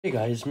Hey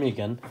guys, me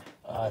again.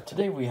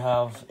 Today we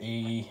have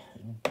a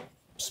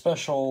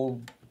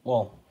special,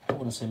 well, I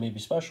wouldn't say maybe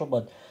special,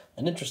 but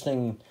an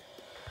interesting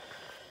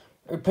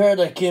repair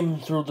that came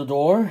through the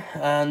door,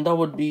 and that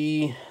would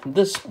be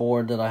this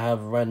board that I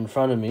have right in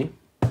front of me.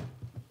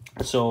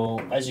 So,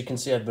 as you can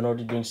see, I've been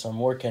already doing some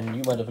work, and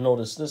you might have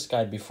noticed this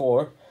guy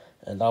before,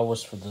 and that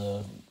was for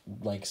the,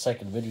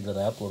 second video that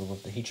I uploaded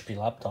with the HP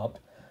laptop.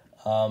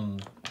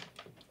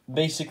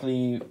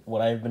 Basically,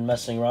 what I've been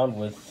messing around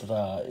with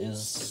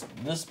is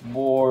this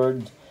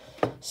board.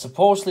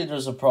 Supposedly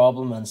there's a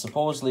problem, and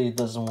supposedly it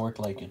doesn't work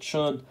like it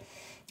should.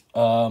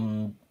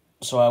 So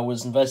I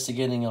was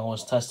investigating, I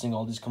was testing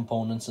all these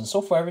components, and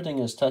so far everything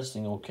is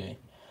testing okay.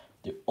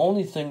 The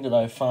only thing that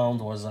I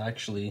found was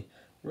actually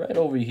right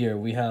over here.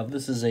 We have,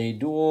 this is a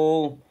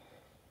dual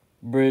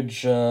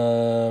bridge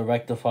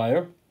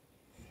rectifier.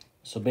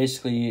 So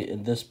basically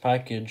in this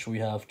package we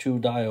have two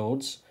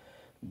diodes.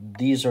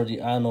 These are the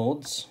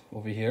anodes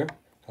over here,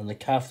 and the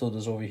cathode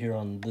is over here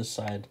on this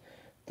side,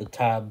 the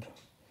tab.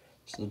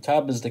 So the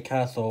tab is the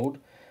cathode,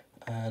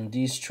 and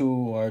these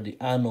two are the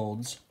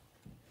anodes.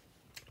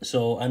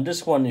 So, and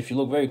this one, if you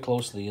look very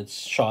closely, it's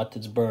shot,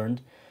 it's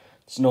burned,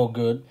 it's no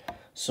good.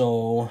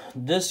 So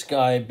this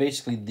guy,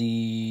 basically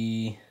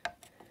the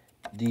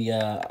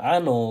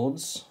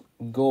anodes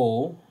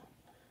go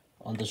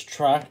on this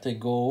track, they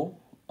go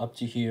up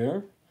to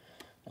here.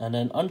 And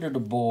then under the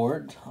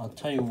board, I'll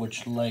tell you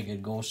which leg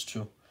it goes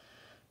to.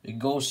 It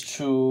goes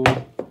to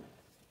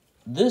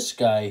this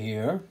guy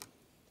here,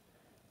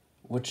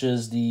 which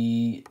is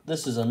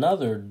this is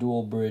another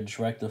dual bridge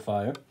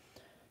rectifier.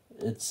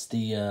 It's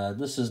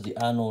this is the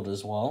anode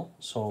as well.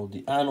 So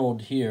the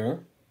anode here,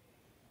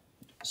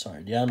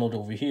 the anode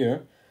over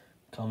here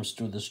comes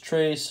through this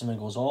trace, and it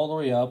goes all the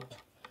way up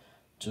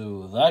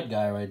to that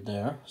guy right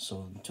there.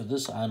 So to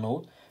this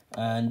anode.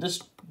 And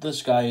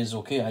this guy is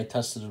okay. I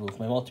tested it with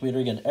my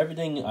multimeter. Again,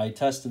 everything I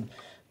tested.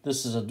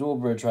 This is a dual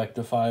bridge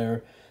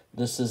rectifier.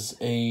 This is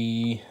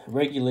a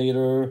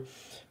regulator.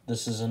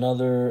 This is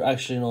another,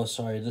 actually no,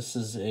 sorry, this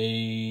is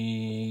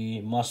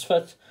a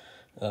MOSFET.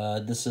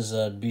 This is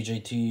a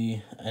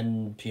BJT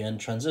NPN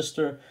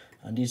transistor,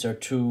 and these are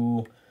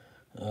two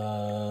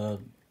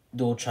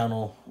dual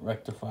channel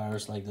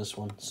rectifiers like this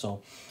one.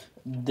 So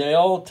they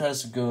all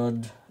test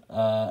good,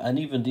 and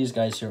even these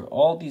guys here,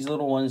 all these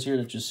little ones here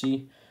that you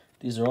see,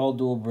 these are all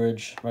dual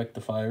bridge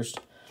rectifiers,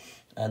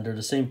 and they're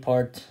the same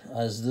part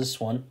as this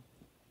one.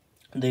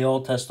 They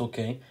all test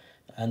okay,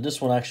 and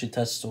this one actually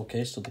tests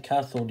okay. So the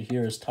cathode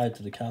here is tied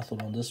to the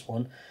cathode on this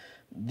one.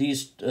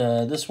 This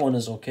one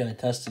is okay. I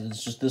tested.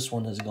 It's just this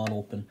one has gone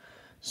open.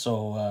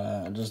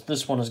 So just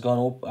this one has gone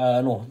open.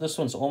 No, this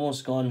one's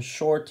almost gone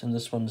short, and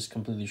this one is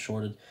completely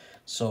shorted.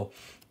 So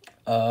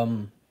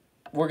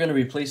we're gonna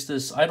replace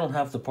this. I don't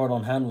have the part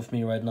on hand with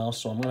me right now,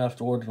 so I'm gonna have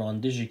to order it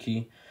on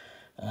DigiKey.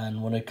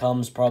 And when it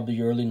comes, probably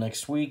early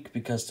next week,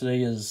 because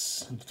today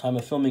is, the time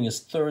of filming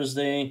is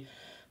Thursday.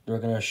 They're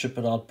going to ship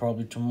it out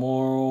probably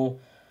tomorrow.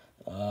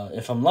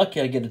 If I'm lucky,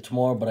 I get it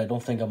tomorrow, but I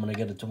don't think I'm going to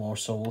get it tomorrow,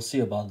 so we'll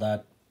see about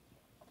that.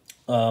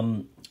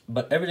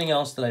 But everything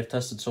else that I've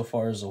tested so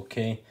far is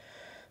okay.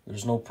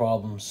 There's no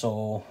problem.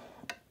 So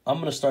I'm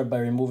going to start by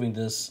removing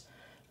this,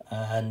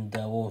 and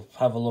we'll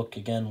have a look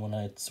again when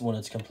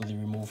it's completely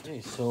removed.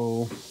 Okay,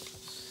 so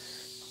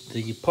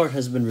the part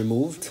has been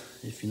removed.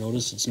 If you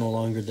notice, it's no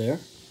longer there.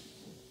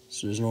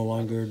 So there's no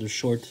longer, the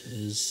short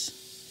has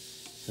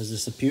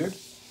disappeared.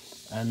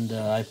 And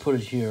I put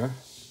it here.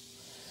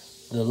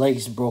 The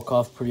legs broke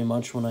off pretty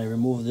much when I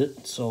removed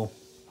it. So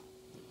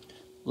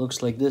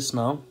looks like this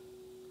now.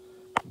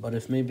 But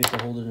if maybe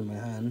I hold it in my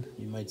hand,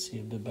 you might see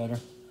a bit better.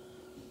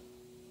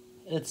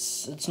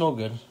 It's no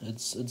good.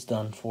 It's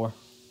done for.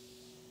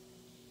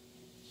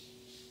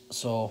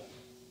 So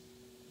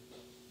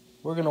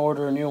we're gonna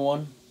order a new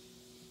one,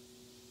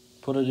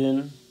 put it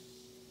in,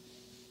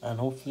 and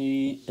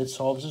hopefully it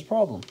solves this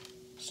problem.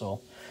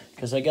 So,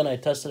 because again, I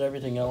tested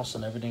everything else,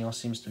 and everything else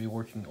seems to be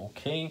working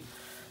okay.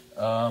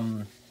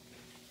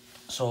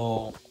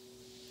 So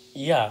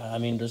yeah, I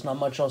mean, there's not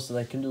much else that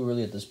I can do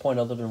really at this point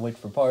other than wait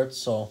for parts.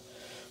 So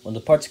when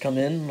the parts come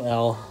in,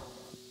 I'll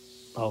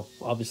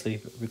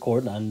obviously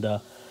record, and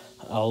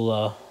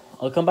I'll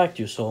come back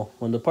to you. So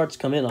when the parts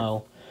come in,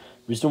 I'll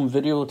resume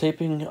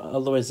videotaping.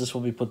 Otherwise, this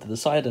will be put to the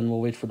side, and we'll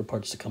wait for the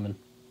parts to come in.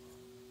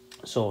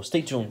 So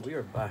stay tuned. We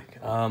are back.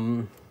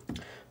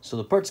 So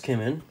the parts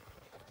came in.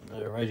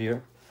 They're right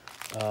here.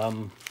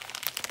 I'm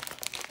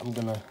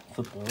gonna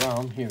flip it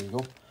around. Here we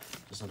go,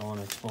 because I don't want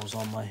to expose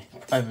all my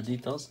private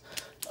details.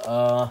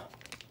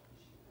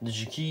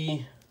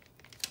 DigiKey.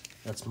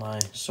 That's my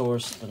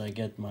source that I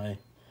get my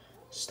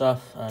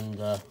stuff, and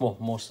well,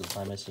 most of the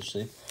time I should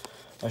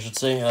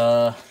say.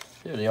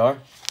 Here they are.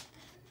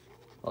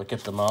 I'll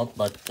get them out,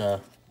 but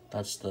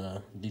that's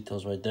the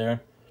details right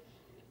there.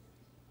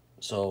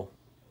 So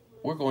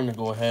we're going to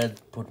go ahead,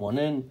 put one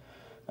in,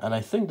 and I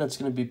think that's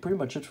going to be pretty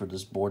much it for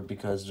this board,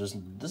 because there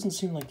doesn't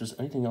seem like there's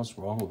anything else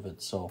wrong with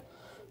it. So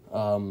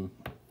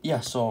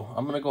yeah, so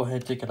I'm going to go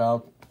ahead, take it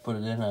out, put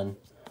it in, and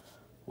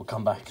we'll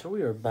come back. So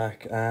we are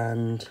back,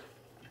 and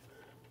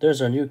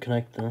there's our new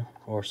connector,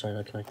 or sorry,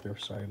 not connector,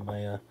 sorry,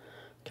 my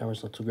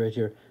camera's not too great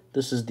here.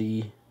 This is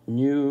the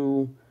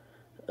new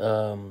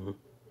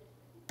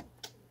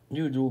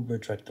new dual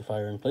bridge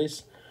rectifier in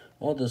place.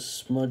 All this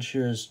smudge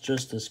here is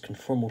just this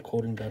conformal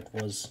coating that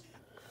was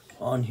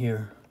on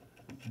here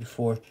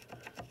before.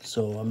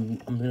 So I'm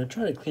gonna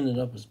try to clean it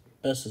up as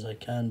best as I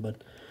can,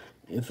 but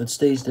if it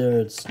stays there,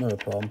 it's not a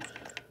problem.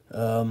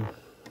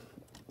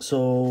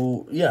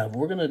 So yeah,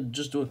 we're gonna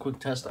just do a quick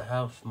test. I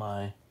have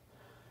my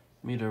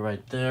meter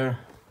right there,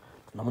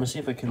 and I'm gonna see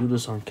if I can do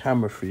this on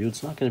camera for you.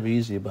 It's not gonna be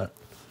easy, but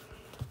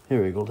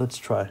here we go. Let's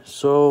try.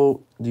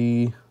 So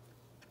the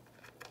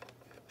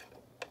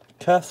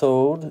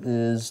cathode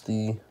is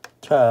the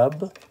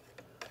tab,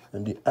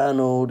 and the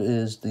anode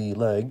is the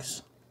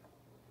legs.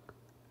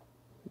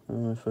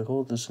 And if I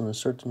hold this in a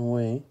certain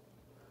way,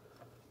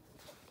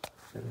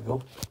 there we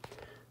go.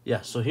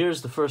 Yeah, so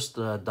here's the first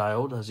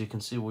diode. As you can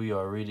see, we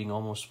are reading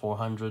almost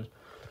 400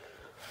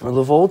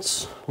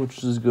 millivolts,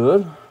 which is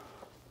good.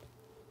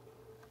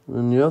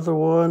 And the other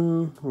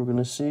one, we're going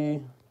to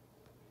see.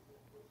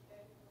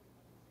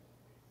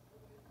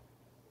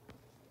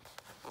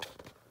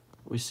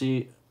 We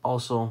see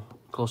also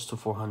close to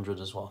 400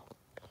 as well.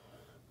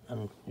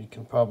 And you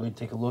can probably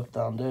take a look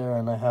down there,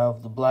 and I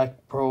have the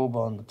black probe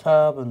on the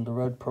tab and the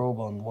red probe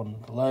on one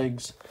of the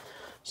legs.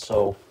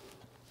 So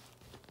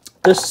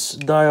this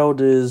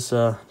diode is,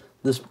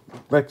 this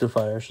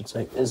rectifier I should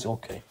say, is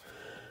okay.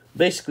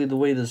 Basically the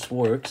way this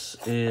works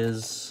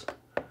is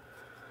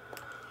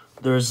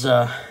there's,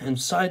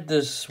 inside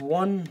this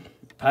one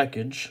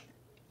package,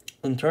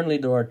 internally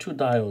there are two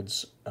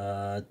diodes.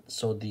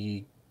 So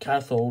the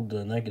cathode,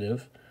 the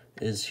negative,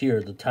 is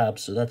here, the tab,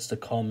 so that's the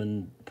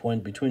common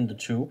point between the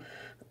two.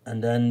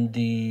 And then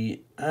the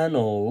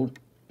anode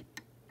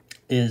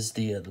is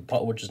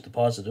which is the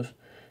positive,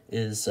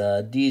 is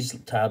these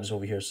tabs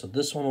over here. So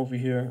this one over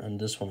here and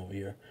this one over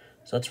here.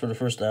 So that's for the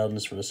first diode and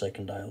this for the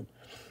second diode.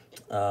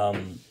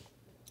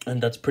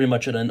 And that's pretty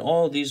much it. And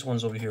all these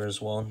ones over here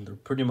as well, they're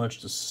pretty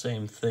much the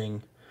same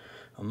thing.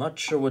 I'm not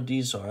sure what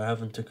these are. I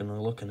haven't taken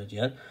a look at it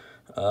yet.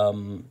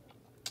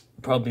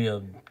 Probably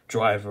a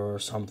driver or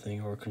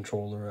something, or a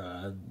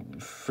controller,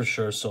 for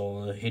sure.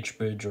 So a H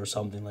bridge or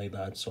something like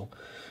that. So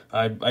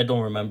I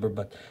don't remember,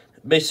 but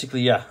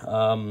basically, yeah.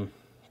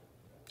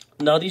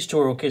 Now these two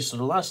are okay. So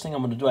the last thing I'm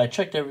going to do, I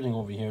checked everything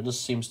over here. This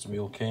seems to be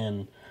okay,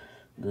 and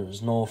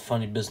there's no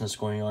funny business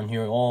going on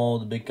here. All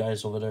the big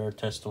guys over there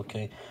test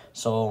okay.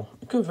 So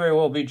it could very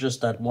well be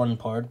just that one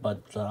part,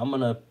 but I'm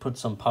going to put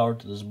some power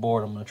to this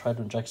board. I'm going to try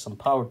to inject some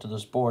power to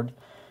this board,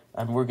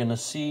 and we're going to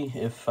see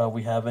if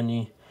we have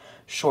any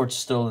shorts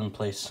still in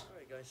place.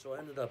 Alright guys, so I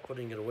ended up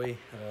putting it away.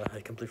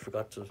 I completely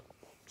forgot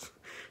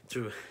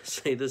to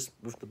say this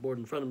with the board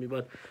in front of me,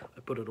 but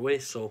I put it away.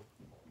 So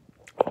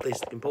I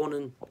placed the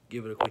component,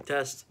 give it a quick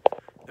test.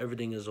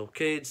 Everything is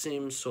okay, it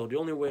seems. So the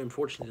only way,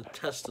 unfortunately, to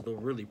test it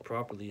really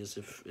properly is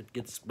if it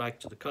gets back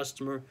to the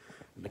customer,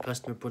 and the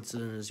customer puts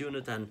it in his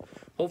unit, and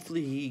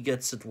hopefully he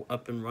gets it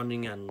up and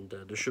running, and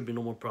there should be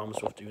no more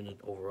problems with the unit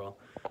overall.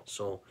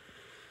 So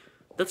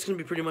that's gonna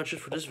be pretty much it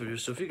for this video.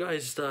 So if you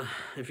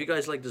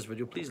guys like this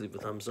video, please leave a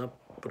thumbs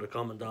up, put a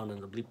comment down in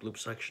the bleep bloop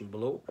section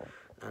below,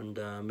 and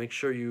make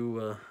sure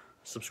you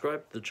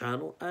subscribe to the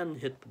channel and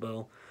hit the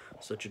bell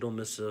so that you don't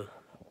miss a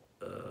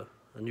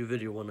new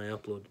video when I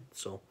upload.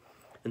 So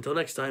until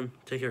next time,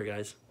 take care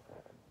guys.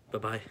 Bye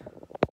bye.